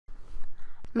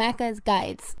Macca's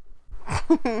Guides.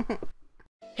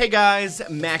 Hey guys,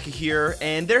 Macca here,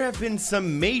 and there have been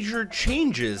some major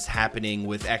changes happening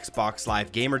with Xbox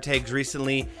Live Gamertags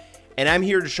recently, and I'm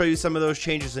here to show you some of those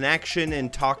changes in action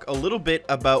and talk a little bit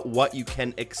about what you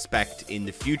can expect in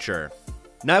the future.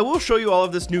 Now, I will show you all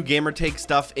of this new gamertag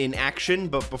stuff in action,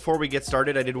 but before we get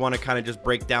started, I did want to kind of just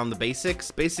break down the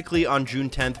basics. Basically, on June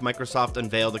 10th, Microsoft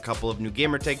unveiled a couple of new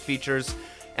gamertag features,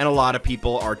 and a lot of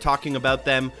people are talking about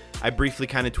them. I briefly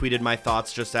kind of tweeted my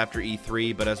thoughts just after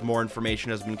E3, but as more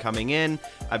information has been coming in,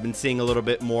 I've been seeing a little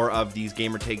bit more of these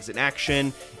gamertags in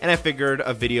action, and I figured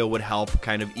a video would help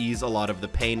kind of ease a lot of the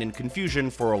pain and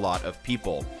confusion for a lot of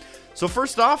people. So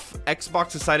first off,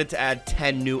 Xbox decided to add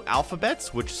 10 new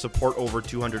alphabets, which support over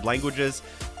 200 languages.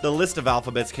 The list of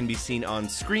alphabets can be seen on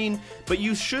screen, but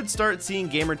you should start seeing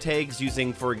gamertags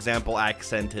using, for example,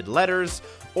 accented letters,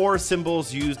 or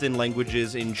symbols used in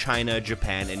languages in China,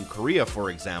 Japan, and Korea, for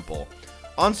example.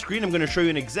 On screen, I'm going to show you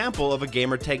an example of a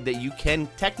gamertag that you can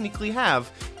technically have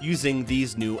using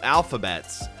these new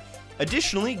alphabets.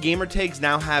 Additionally, gamertags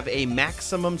now have a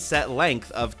maximum set length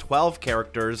of 12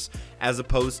 characters as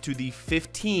opposed to the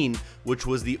 15, which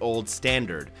was the old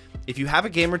standard. If you have a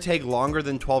gamertag longer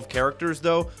than 12 characters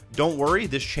though, don't worry,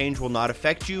 this change will not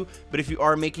affect you, but if you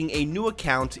are making a new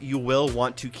account, you will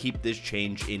want to keep this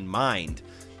change in mind.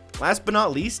 Last but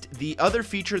not least, the other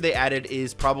feature they added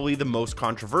is probably the most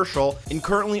controversial and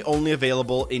currently only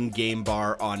available in Game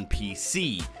Bar on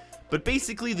PC. But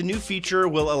basically, the new feature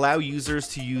will allow users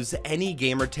to use any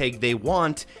gamertag they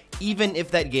want, even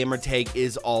if that gamertag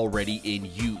is already in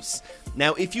use.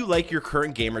 Now, if you like your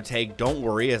current gamertag, don't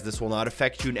worry, as this will not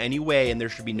affect you in any way and there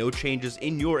should be no changes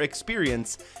in your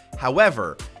experience.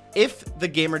 However, if the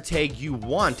gamertag you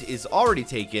want is already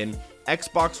taken,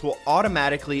 Xbox will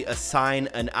automatically assign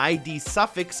an ID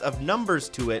suffix of numbers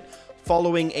to it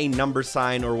following a number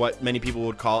sign, or what many people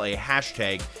would call a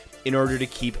hashtag, in order to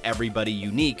keep everybody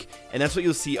unique. And that's what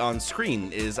you'll see on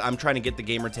screen, is I'm trying to get the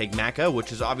gamertag Macca,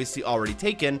 which is obviously already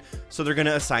taken, so they're going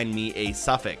to assign me a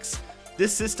suffix.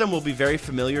 This system will be very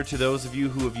familiar to those of you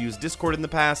who have used Discord in the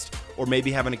past, or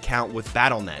maybe have an account with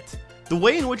Battle.net. The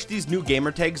way in which these new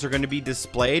gamertags are going to be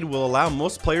displayed will allow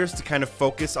most players to kind of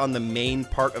focus on the main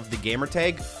part of the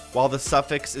gamertag, while the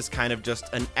suffix is kind of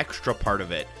just an extra part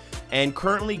of it. And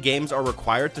currently, games are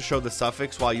required to show the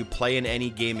suffix while you play in any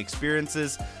game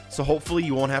experiences, so hopefully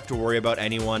you won't have to worry about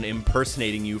anyone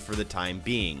impersonating you for the time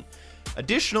being.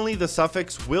 Additionally, the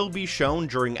suffix will be shown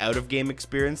during out-of-game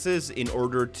experiences in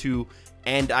order to,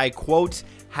 and I quote,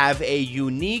 have a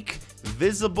unique,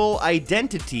 visible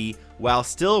identity while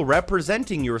still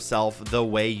representing yourself the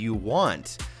way you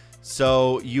want.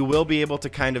 So you will be able to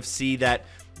kind of see that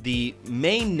the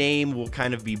main name will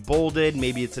kind of be bolded,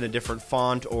 maybe it's in a different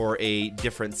font or a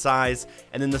different size,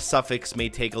 and then the suffix may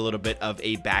take a little bit of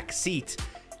a back seat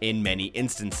in many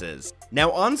instances. Now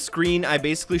on screen, I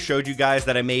basically showed you guys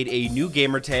that I made a new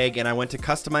gamertag and I went to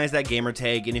customize that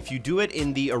gamertag, and if you do it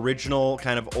in the original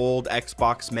kind of old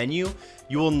Xbox menu,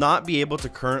 you will not be able to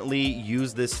currently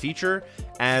use this feature,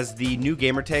 as the new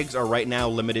gamertags are right now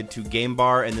limited to Game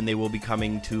Bar, and then they will be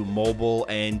coming to mobile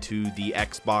and to the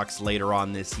Xbox later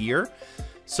on this year.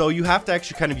 So you have to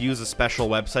actually kind of use a special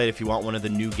website if you want one of the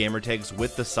new gamertags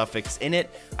with the suffix in it.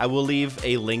 I will leave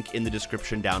a link in the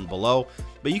description down below.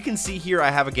 But you can see here I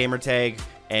have a gamertag,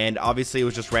 and obviously it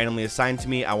was just randomly assigned to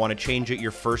me. I want to change it.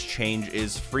 Your first change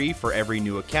is free for every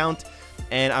new account.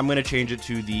 And I'm going to change it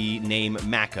to the name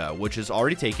Macca, which is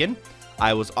already taken.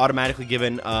 I was automatically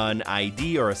given an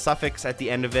ID or a suffix at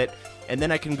the end of it. And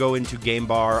then I can go into Game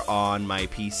Bar on my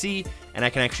PC, and I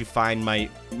can actually find my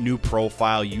new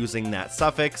profile using that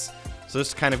suffix. So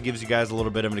this kind of gives you guys a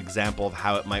little bit of an example of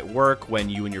how it might work when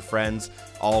you and your friends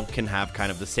all can have kind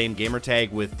of the same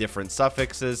gamertag with different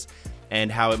suffixes,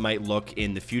 and how it might look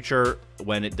in the future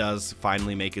when it does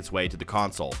finally make its way to the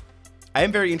console. I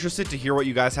am very interested to hear what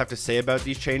you guys have to say about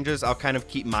these changes. I'll kind of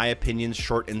keep my opinions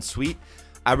short and sweet.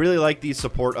 I really like the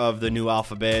support of the new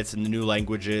alphabets and the new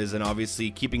languages, and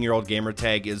obviously keeping your old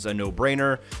gamertag is a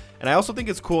no-brainer. And I also think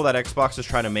it's cool that Xbox is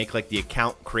trying to make like the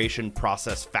account creation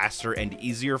process faster and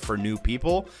easier for new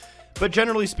people. But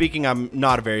generally speaking, I'm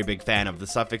not a very big fan of the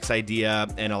suffix idea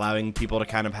and allowing people to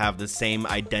kind of have the same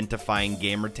identifying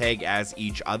gamertag as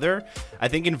each other. I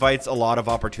think invites a lot of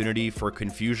opportunity for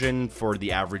confusion for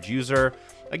the average user.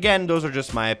 Again, those are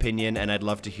just my opinion, and I'd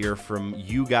love to hear from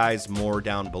you guys more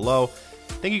down below.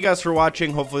 Thank you guys for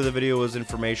watching. Hopefully the video was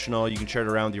informational. You can share it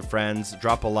around with your friends,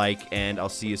 drop a like, and I'll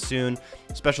see you soon.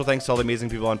 Special thanks to all the amazing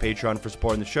people on Patreon for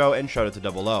supporting the show, and shout out to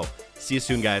Double O. See you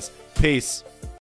soon, guys. Peace.